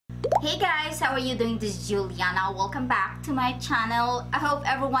Hey guys, how are you doing? This is Juliana. Welcome back to my channel. I hope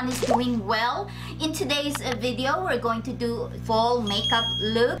everyone is doing well. In today's video, we're going to do fall makeup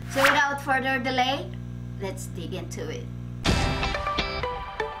look. So without further delay, let's dig into it.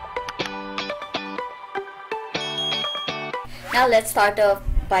 Now let's start off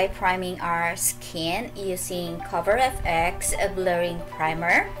by priming our skin using Cover FX Blurring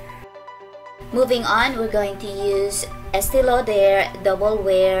Primer. Moving on, we're going to use Estee Lauder Double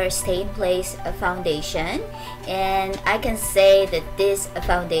Wear Stay in Place foundation, and I can say that this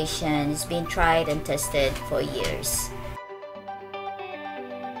foundation has been tried and tested for years.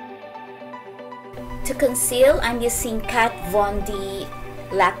 To conceal, I'm using Kat Von D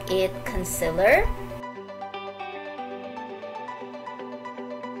Lack It Concealer.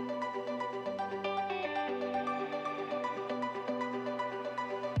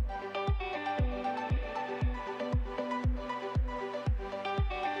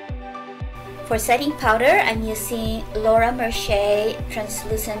 For setting powder, I'm using Laura Mercier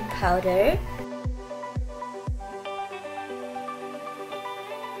Translucent Powder.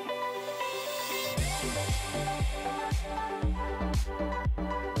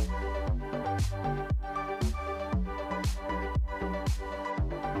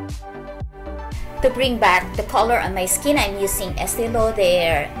 To bring back the color on my skin, I'm using Estee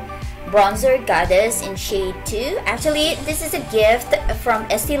Lauder Bronzer Goddess in shade 2. Actually, this is a gift from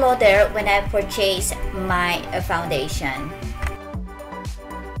Estee Lauder when I purchased my foundation.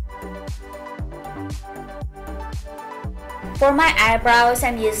 For my eyebrows,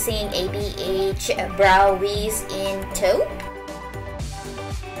 I'm using ABH Brow Wiz in Taupe.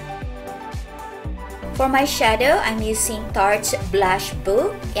 For my shadow, I'm using Tarte Blush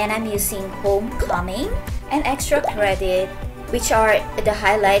Book, and I'm using Homecoming and Extra Credit, which are the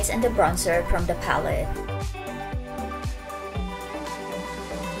highlights and the bronzer from the palette.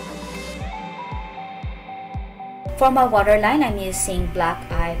 For my waterline, I'm using Black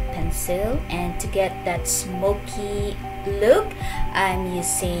Eye Pencil, and to get that smoky look, I'm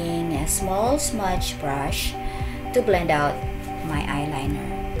using a small smudge brush to blend out my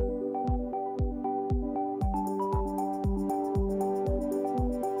eyeliner.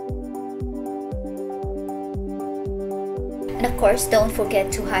 And of course, don't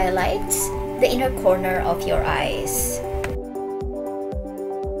forget to highlight the inner corner of your eyes.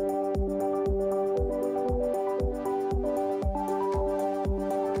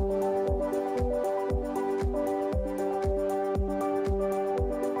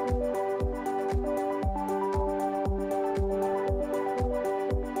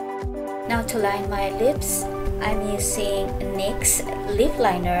 Now to line my lips, I'm using NYX lip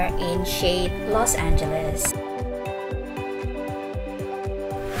liner in shade Los Angeles.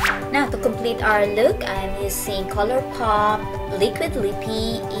 Now to complete our look, I'm using ColourPop Liquid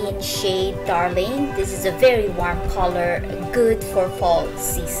Lippy in shade Darling. This is a very warm color, good for fall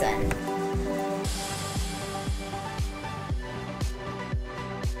season.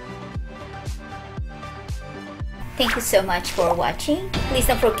 Thank you so much for watching. Please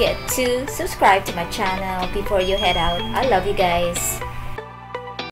don't forget to subscribe to my channel before you head out. I love you guys.